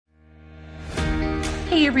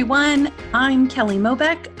Hey everyone, I'm Kelly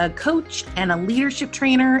Mobeck, a coach and a leadership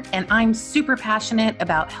trainer, and I'm super passionate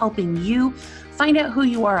about helping you find out who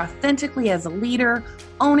you are authentically as a leader,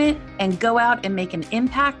 own it, and go out and make an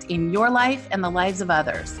impact in your life and the lives of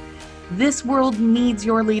others. This world needs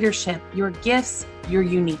your leadership, your gifts, your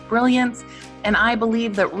unique brilliance, and I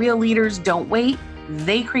believe that real leaders don't wait,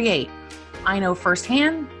 they create. I know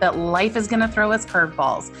firsthand that life is going to throw us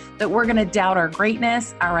curveballs, that we're going to doubt our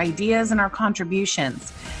greatness, our ideas, and our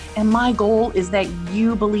contributions. And my goal is that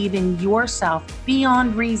you believe in yourself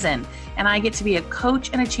beyond reason, and I get to be a coach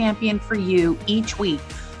and a champion for you each week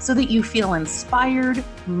so that you feel inspired,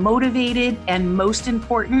 motivated, and most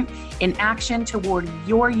important, in action toward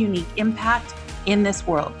your unique impact in this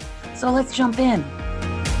world. So let's jump in.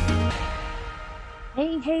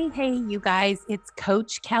 Hey, you guys, it's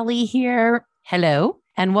Coach Kelly here. Hello,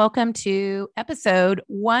 and welcome to episode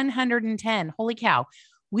 110. Holy cow.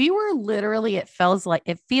 We were literally, it feels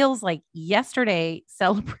like yesterday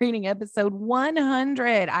celebrating episode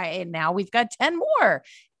 100. And now we've got 10 more.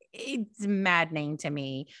 It's maddening to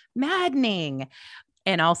me. Maddening.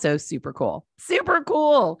 And also super cool. Super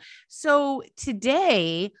cool. So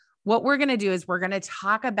today, what we're going to do is we're going to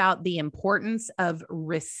talk about the importance of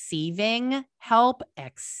receiving help,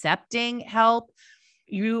 accepting help.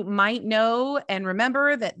 You might know and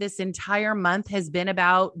remember that this entire month has been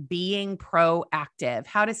about being proactive,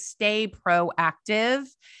 how to stay proactive.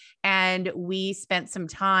 And we spent some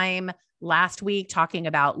time last week talking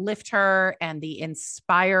about Lift Her and the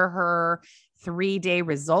Inspire Her 3-day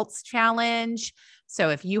results challenge. So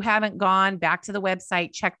if you haven't gone back to the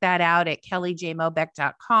website, check that out at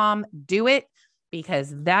kellyjmobeck.com. Do it,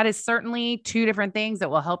 because that is certainly two different things that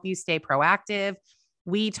will help you stay proactive.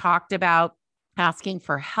 We talked about asking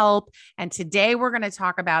for help, and today we're going to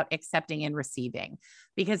talk about accepting and receiving,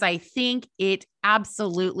 because I think it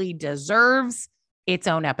absolutely deserves its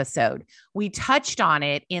own episode. We touched on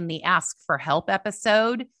it in the Ask for Help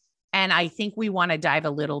episode, and I think we want to dive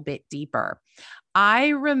a little bit deeper. I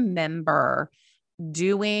remember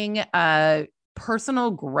doing a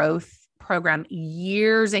personal growth program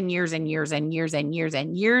years ago,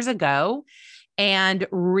 and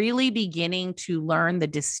really beginning to learn the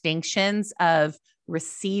distinctions of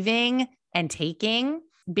receiving and taking,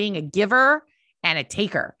 being a giver and a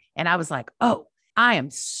taker. And I was like, oh, I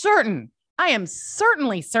am certainly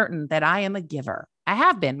certain that I am a giver. I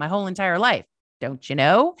have been my whole entire life. Don't you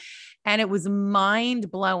know? And it was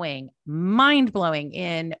mind-blowing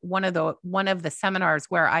in one of the seminars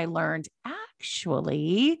where I learned,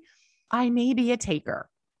 actually, I may be a taker.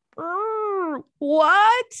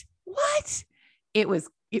 What? It was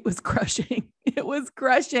crushing. It was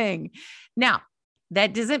crushing. Now,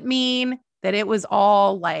 that doesn't mean that it was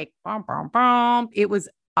all like, bum, bum, bum. It was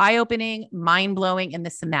eye-opening, mind-blowing, and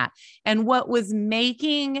this and that. And what was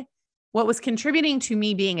contributing to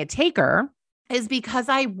me being a taker is because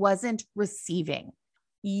I wasn't receiving.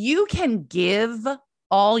 You can give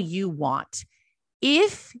all you want.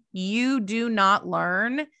 If you do not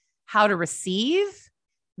learn how to receive,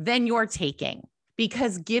 then you're taking,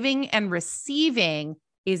 because giving and receiving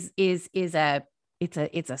is a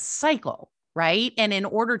cycle, right? And in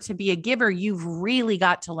order to be a giver, you've really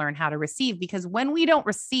got to learn how to receive, because when we don't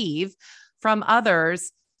receive from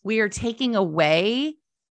others, we are taking away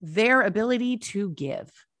their ability to give.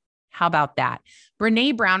 How about that?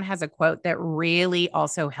 Brené Brown has a quote that really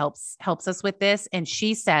also helps us with this. And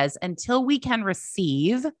she says, until we can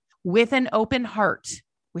receive with an open heart,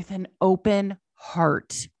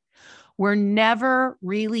 we're never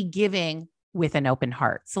really giving with an open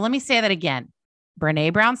heart. So let me say that again.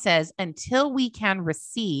 Brené Brown says, until we can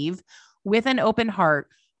receive with an open heart,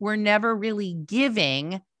 we're never really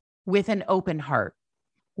giving with an open heart.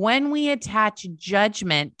 When we attach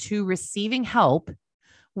judgment to receiving help,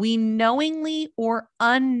 we knowingly or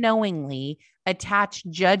unknowingly attach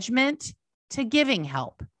judgment to giving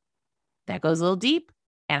help. That goes a little deep.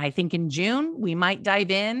 And I think in June, we might dive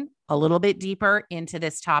in a little bit deeper into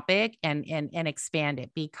this topic and expand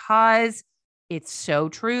it, because it's so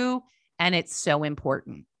true and it's so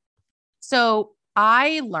important. So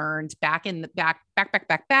I learned back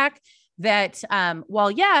that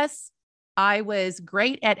while yes, I was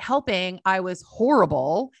great at helping, I was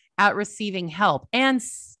horrible at receiving help, and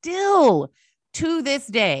still to this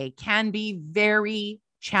day can be very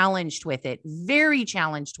challenged with it.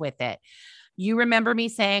 You remember me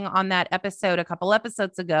saying on that episode a couple of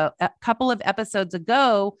episodes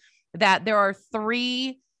ago that there are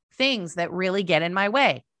 3 things that really get in my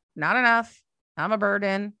way. Not enough, I'm a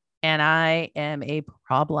burden, and I am a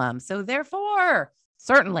problem. So therefore,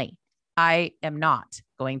 certainly I am not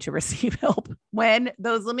going to receive help when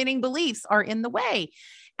those limiting beliefs are in the way.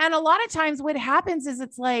 And a lot of times what happens is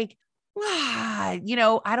it's like, I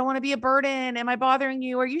don't want to be a burden. Am I bothering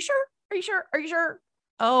you? Are you sure? Are you sure? Are you sure?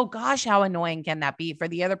 Oh gosh, how annoying can that be for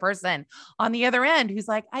the other person on the other end who's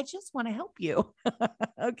like, I just want to help you.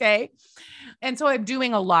 Okay. And so I'm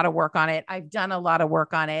doing a lot of work on it. I've done a lot of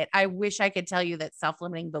work on it. I wish I could tell you that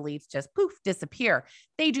self-limiting beliefs just poof, disappear.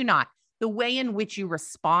 They do not. The way in which you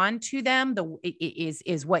respond to them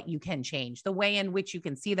is what you can change. The way in which you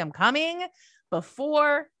can see them coming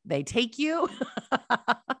before they take you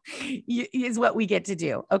is what we get to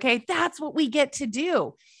do. Okay. That's what we get to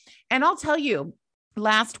do. And I'll tell you,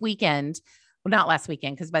 last weekend, well, not last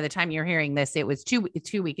weekend, because by the time you're hearing this, it was two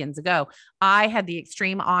weekends ago. I had the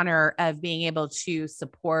extreme honor of being able to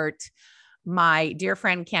support my dear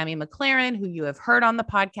friend, Cami McLaren, who you have heard on the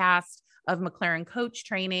podcast of McLaren Coach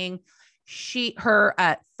Training. Her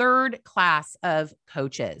third class of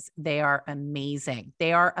coaches. They are amazing.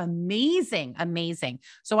 They are amazing, amazing.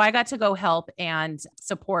 So I got to go help and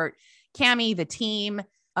support Cami, the team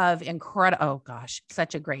of incredible. Oh gosh,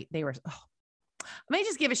 such a great, they were, let me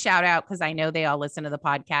just give a shout out because I know they all listen to the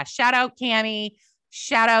podcast. Shout out Cami,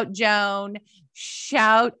 shout out Joan,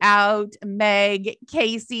 shout out Meg,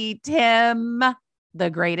 Casey, Tim, the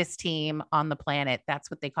greatest team on the planet. That's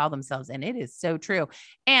what they call themselves. And it is so true.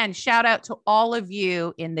 And shout out to all of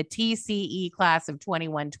you in the TCE class of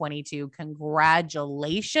 21-22.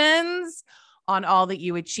 Congratulations on all that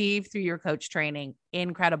you achieved through your coach training.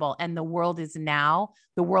 Incredible. And the world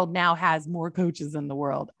now has more coaches in the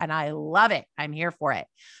world. And I love it. I'm here for it.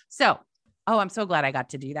 So, I'm so glad I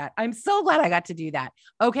got to do that.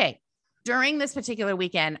 Okay. During this particular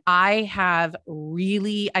weekend, I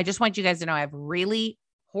just want you guys to know I have really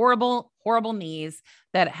horrible, horrible knees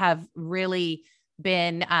that have really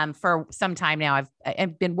been for some time now.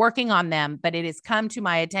 I've been working on them, but it has come to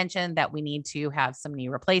my attention that we need to have some knee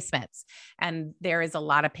replacements. And there is a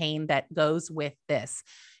lot of pain that goes with this.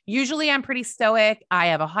 Usually I'm pretty stoic. I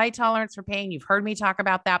have a high tolerance for pain. You've heard me talk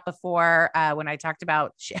about that before when I talked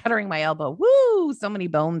about shattering my elbow. Woo, so many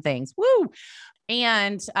bone things. Woo.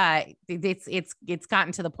 And it's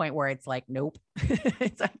gotten to the point where it's like, nope,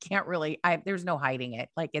 I can't really, there's no hiding it.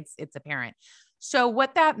 Like it's apparent. So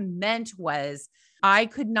what that meant was I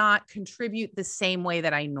could not contribute the same way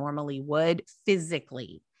that I normally would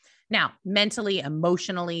physically. Now, mentally,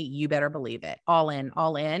 emotionally, you better believe it. All in.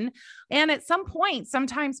 And at some point,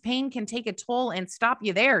 sometimes pain can take a toll and stop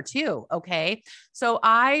you there too. Okay. So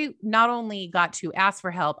I not only got to ask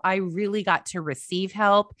for help, I really got to receive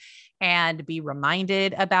help and be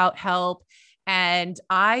reminded about help. And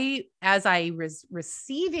as I was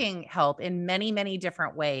receiving help in many, many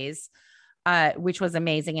different ways, which was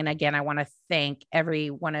amazing. And again, I want to thank every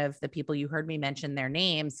one of the people you heard me mention their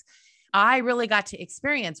names. I really got to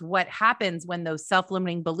experience what happens when those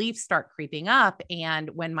self-limiting beliefs start creeping up. And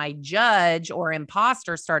when my judge or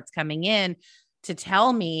imposter starts coming in to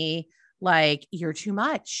tell me like, you're too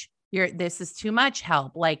much. This is too much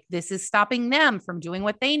help. Like this is stopping them from doing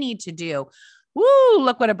what they need to do. Woo,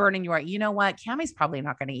 look what a burden you are. You know what? Cami's probably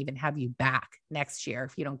not going to even have you back next year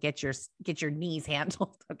if you don't get your knees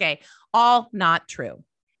handled. Okay. All not true.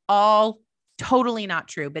 All totally not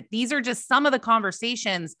true. But these are just some of the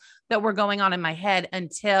conversations that were going on in my head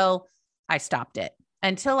until I stopped it.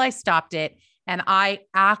 And I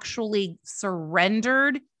actually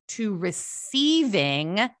surrendered to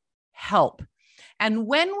receiving help. And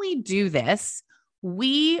when we do this,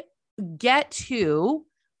 we get to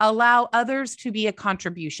allow others to be a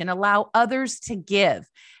contribution, allow others to give.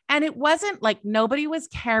 And it wasn't like nobody was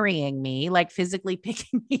carrying me, like physically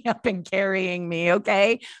picking me up and carrying me.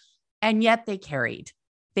 Okay. And yet they carried.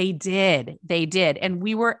 They did. And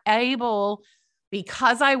we were able,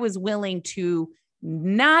 because I was willing to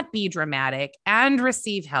not be dramatic and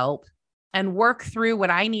receive help and work through what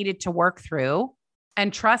I needed to work through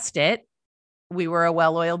and trust it, we were a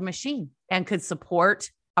well-oiled machine and could support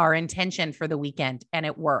our intention for the weekend. And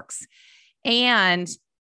it works. And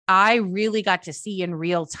I really got to see in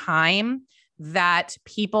real time that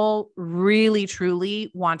people really, truly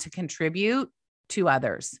want to contribute to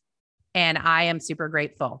others. And I am super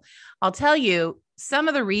grateful. I'll tell you some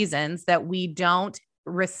of the reasons that we don't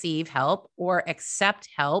receive help or accept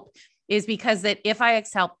help is because that if I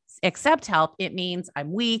accept help, it means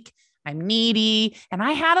I'm weak, I'm needy. And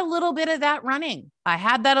I had a little bit of that running. I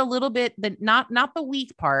had that a little bit, but not the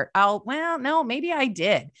weak part. No, maybe I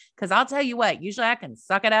did. Cause I'll tell you what, usually I can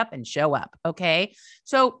suck it up and show up. Okay.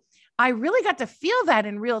 So I really got to feel that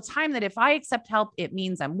in real time, that if I accept help, it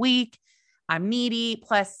means I'm weak. I'm needy.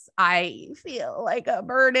 Plus I feel like a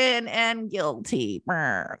burden and guilty.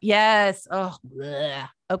 Yes. Oh, bleh.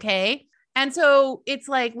 Okay. And so it's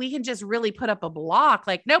like, we can just really put up a block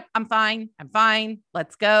like, nope, I'm fine. I'm fine.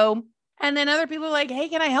 Let's go. And then other people are like, hey,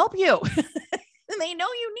 can I help you? And they know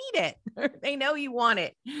you need it. Or they know you want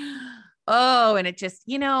it. Oh, and it just,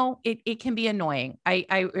 it can be annoying.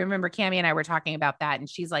 I remember Cammie and I were talking about that. And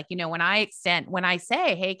she's like, when I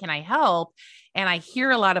say, hey, can I help? And I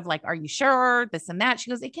hear a lot of like, are you sure? This and that. She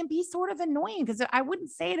goes, it can be sort of annoying because I wouldn't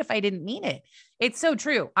say it if I didn't mean it. It's so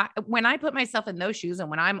true. When I put myself in those shoes and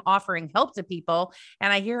when I'm offering help to people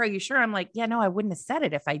and I hear, are you sure? I'm like, yeah, no, I wouldn't have said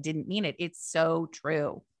it if I didn't mean it. It's so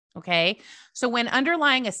true. Okay. So when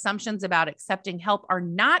underlying assumptions about accepting help are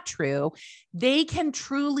not true, they can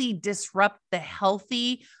truly disrupt the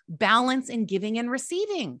healthy balance in giving and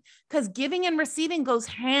receiving, because giving and receiving goes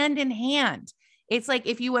hand in hand. It's like,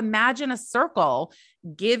 if you imagine a circle,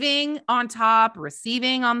 giving on top,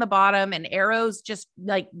 receiving on the bottom, and arrows just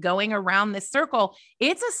like going around this circle,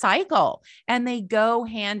 it's a cycle and they go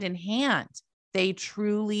hand in hand. They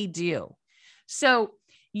truly do. So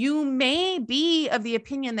you may be of the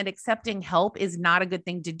opinion that accepting help is not a good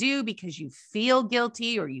thing to do because you feel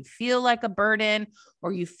guilty or you feel like a burden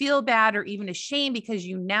or you feel bad or even ashamed because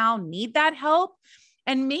you now need that help.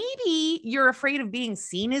 And maybe you're afraid of being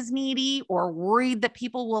seen as needy or worried that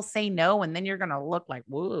people will say no. And then you're going to look like,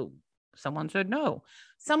 whoa, someone said no.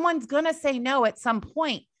 Someone's going to say no at some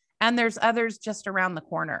point. And there's others just around the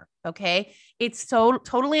corner. Okay. It's so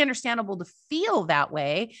totally understandable to feel that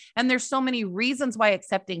way. And there's so many reasons why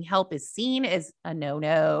accepting help is seen as a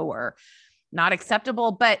no or not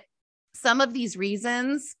acceptable. But some of these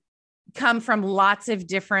reasons come from lots of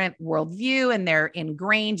different worldview and they're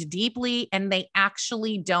ingrained deeply, and they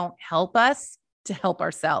actually don't help us to help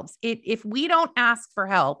ourselves. If we don't ask for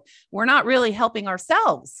help, we're not really helping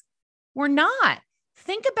ourselves. We're not.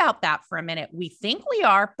 Think about that for a minute. We think we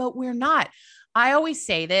are, but we're not. I always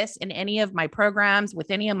say this in any of my programs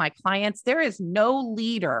with any of my clients, there is no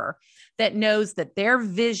leader that knows that their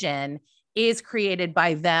vision is created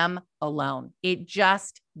by them alone. It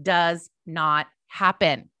just does not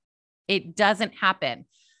happen. It doesn't happen.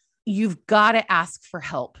 You've got to ask for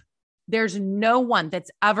help. There's no one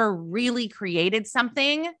that's ever really created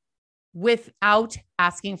something without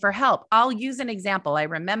asking for help. I'll use an example. I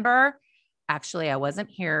remember, actually, I wasn't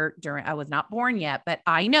here I was not born yet, but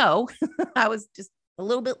I know I was just a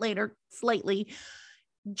little bit later, slightly.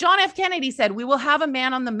 John F. Kennedy said, we will have a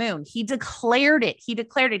man on the moon. He declared it. He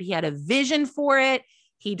declared it. He had a vision for it.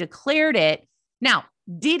 He declared it. Now,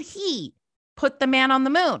 did he put the man on the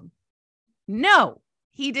moon? No,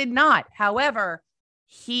 he did not. However,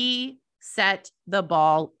 he set the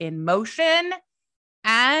ball in motion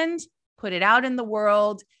and put it out in the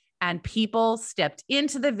world, and people stepped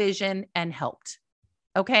into the vision and helped.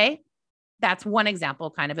 Okay. That's one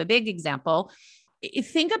example, kind of a big example.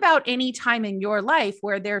 Think about any time in your life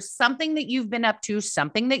where there's something that you've been up to,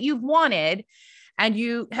 something that you've wanted, and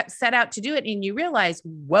you have set out to do it and you realize,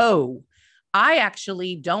 whoa, I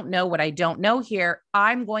actually don't know what I don't know here.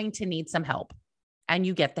 I'm going to need some help. And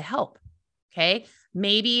you get the help. Okay.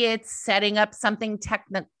 Maybe it's setting up something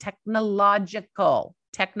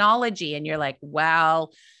technology. And you're like,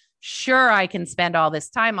 well, sure, I can spend all this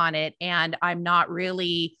time on it and I'm not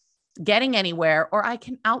really getting anywhere, or I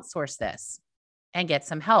can outsource this and get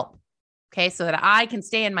some help. Okay. So that I can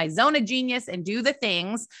stay in my zone of genius and do the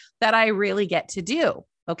things that I really get to do.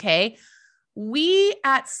 Okay. We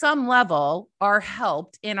at some level are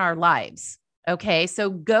helped in our lives. Okay. So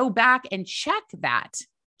go back and check that.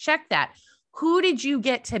 Check that. Who did you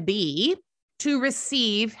get to be to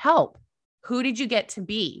receive help? Who did you get to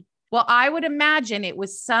be? Well, I would imagine it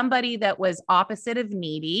was somebody that was opposite of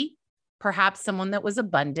needy, perhaps someone that was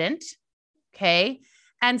abundant. Okay.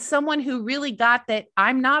 And someone who really got that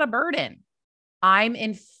I'm not a burden. I'm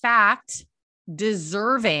in fact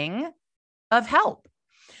deserving of help.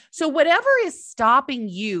 So whatever is stopping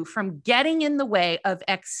you from getting in the way of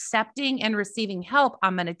accepting and receiving help,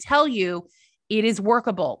 I'm going to tell you, it is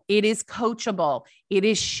workable. It is coachable. It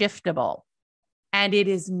is shiftable. And it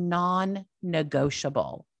is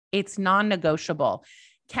non-negotiable. It's non-negotiable.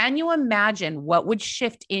 Can you imagine what would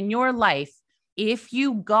shift in your life if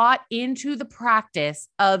you got into the practice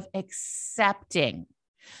of accepting?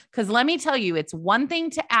 Because let me tell you, it's one thing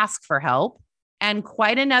to ask for help and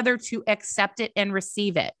quite another to accept it and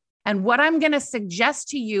receive it. And what I'm going to suggest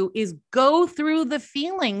to you is go through the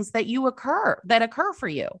feelings that occur for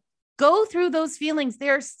you. Go through those feelings.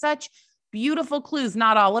 They're such beautiful clues.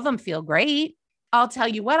 Not all of them feel great. I'll tell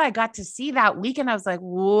you what, I got to see that weekend. I was like,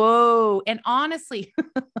 whoa. And honestly,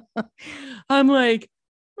 I'm like,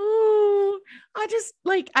 ooh,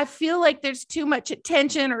 I feel like there's too much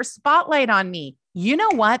attention or spotlight on me. You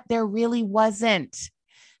know what? There really wasn't.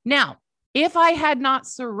 Now, if I had not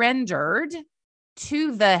surrendered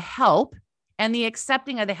to the help and the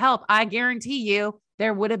accepting of the help, I guarantee you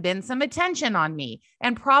there would have been some attention on me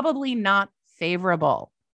and probably not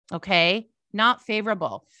favorable. Okay. Not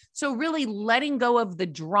favorable. So really letting go of the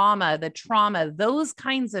drama, the trauma, those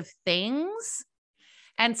kinds of things,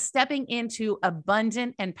 and stepping into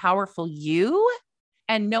abundant and powerful you,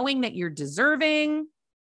 and knowing that you're deserving,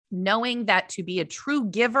 knowing that to be a true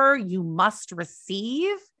giver, you must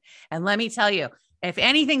receive. And let me tell you, if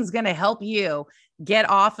anything's going to help you get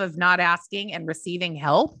off of not asking and receiving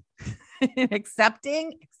help,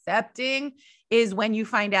 accepting is when you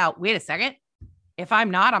find out, wait a second, if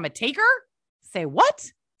I'm not, I'm a taker. Say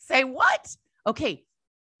what? Say what? Okay.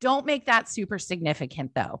 Don't make that super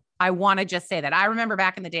significant though. I want to just say that I remember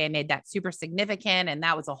back in the day, I made that super significant, and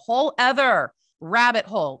that was a whole other rabbit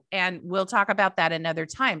hole. And we'll talk about that another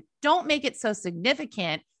time. Don't make it so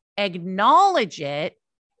significant. Acknowledge it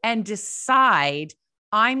and decide,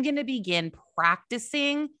 I'm going to begin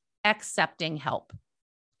practicing accepting help.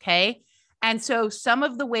 Okay. And so some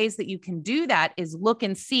of the ways that you can do that is look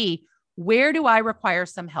and see, where do I require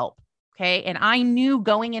some help? Okay. And I knew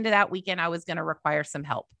going into that weekend, I was going to require some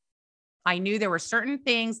help. I knew there were certain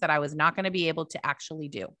things that I was not going to be able to actually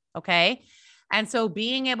do. Okay. And so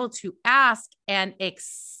being able to ask and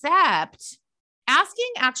accept,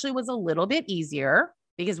 asking actually was a little bit easier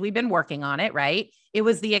because we've been working on it, right? It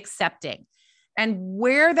was the accepting. And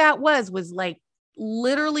where that was like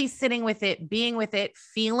literally sitting with it, being with it,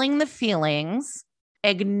 feeling the feelings,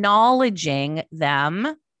 acknowledging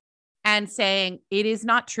them, and saying, it is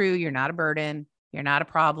not true. You're not a burden. You're not a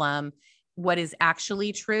problem. What is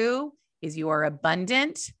actually true is you are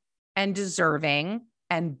abundant and deserving,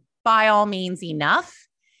 and by all means enough.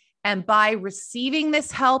 And by receiving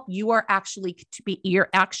this help, you're actually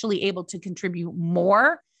able to contribute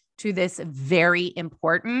more to this very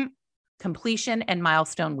important completion and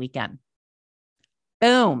milestone weekend.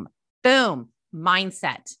 Boom, boom,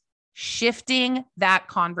 mindset. Shifting that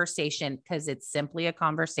conversation, because it's simply a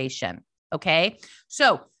conversation. Okay.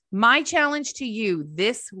 So my challenge to you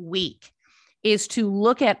this week is to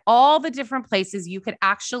look at all the different places you could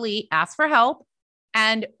actually ask for help,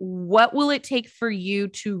 and what will it take for you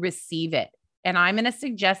to receive it? And I'm going to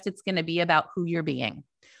suggest it's going to be about who you're being.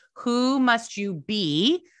 Who must you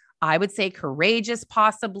be? I would say courageous,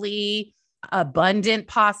 possibly, abundant,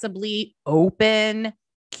 possibly, open,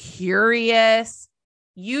 curious.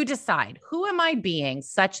 You decide, who am I being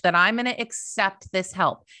such that I'm going to accept this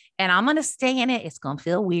help and I'm going to stay in it? It's going to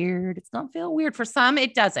feel weird. It's going to feel weird. For some,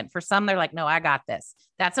 it doesn't. For some, they're like, no, I got this.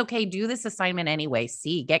 That's okay. Do this assignment anyway.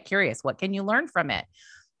 See, get curious. What can you learn from it?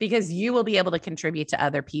 Because you will be able to contribute to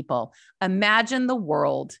other people. Imagine the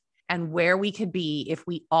world and where we could be if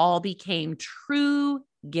we all became true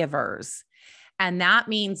givers. And that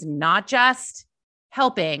means not just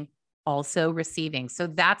helping, also receiving. So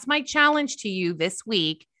that's my challenge to you this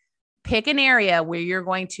week. Pick an area where you're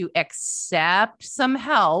going to accept some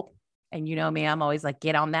help. And you know me, I'm always like,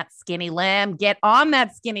 get on that skinny limb, get on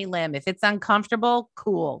that skinny limb. If it's uncomfortable,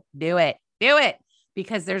 cool, do it,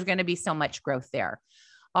 because there's going to be so much growth there.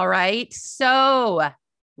 All right. So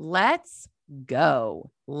let's go.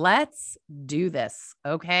 Let's do this.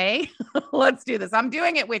 Okay. Let's do this. I'm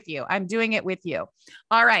doing it with you.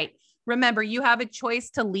 All right. Remember, you have a choice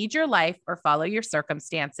to lead your life or follow your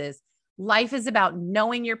circumstances. Life is about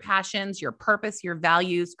knowing your passions, your purpose, your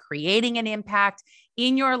values, creating an impact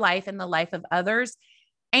in your life and the life of others.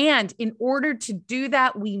 And in order to do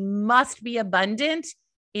that, we must be abundant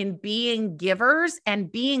in being givers.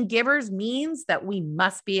 And being givers means that we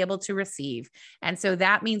must be able to receive. And so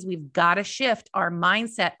that means we've got to shift our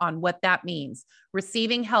mindset on what that means.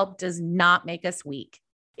 Receiving help does not make us weak.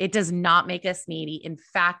 It does not make us needy. In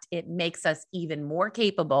fact, it makes us even more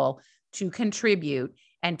capable to contribute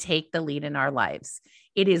and take the lead in our lives.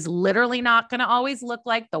 It is literally not going to always look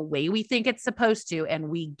like the way we think it's supposed to. And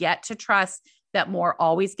we get to trust that more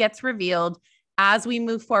always gets revealed as we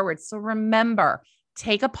move forward. So remember,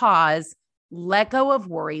 take a pause, let go of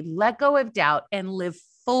worry, let go of doubt, and live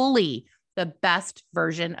fully the best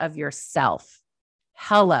version of yourself.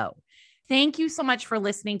 Hello. Thank you so much for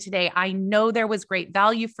listening today. I know there was great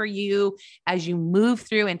value for you as you move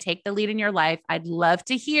through and take the lead in your life. I'd love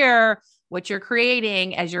to hear what you're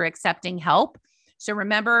creating as you're accepting help. So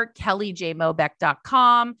remember,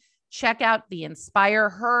 kellyjmobeck.com. Check out the Inspire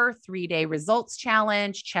Her 3-day results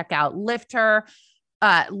challenge. Check out Lift Her.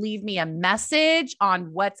 Leave me a message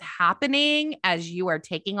on what's happening as you are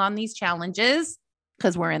taking on these challenges,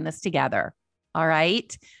 because we're in this together. All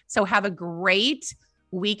right. So have a great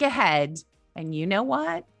week ahead. And you know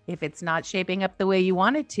what? If it's not shaping up the way you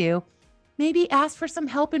want it to, maybe ask for some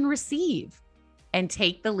help and receive and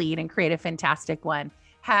take the lead and create a fantastic one.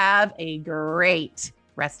 Have a great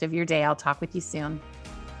rest of your day. I'll talk with you soon.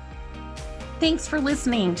 Thanks for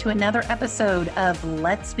listening to another episode of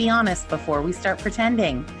Let's Be Honest Before We Start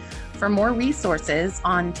Pretending. For more resources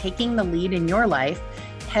on taking the lead in your life,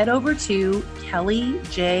 head over to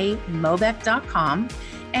kellyjmobeck.com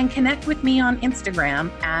and connect with me on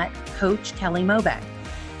Instagram at Coach Kelly Mobeck.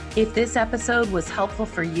 If this episode was helpful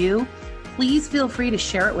for you, please feel free to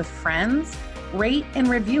share it with friends, rate and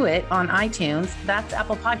review it on iTunes. That's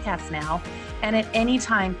Apple Podcasts now. And at any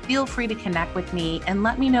time, feel free to connect with me and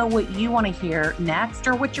let me know what you want to hear next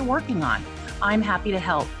or what you're working on. I'm happy to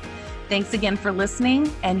help. Thanks again for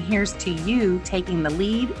listening, and here's to you taking the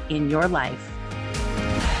lead in your life.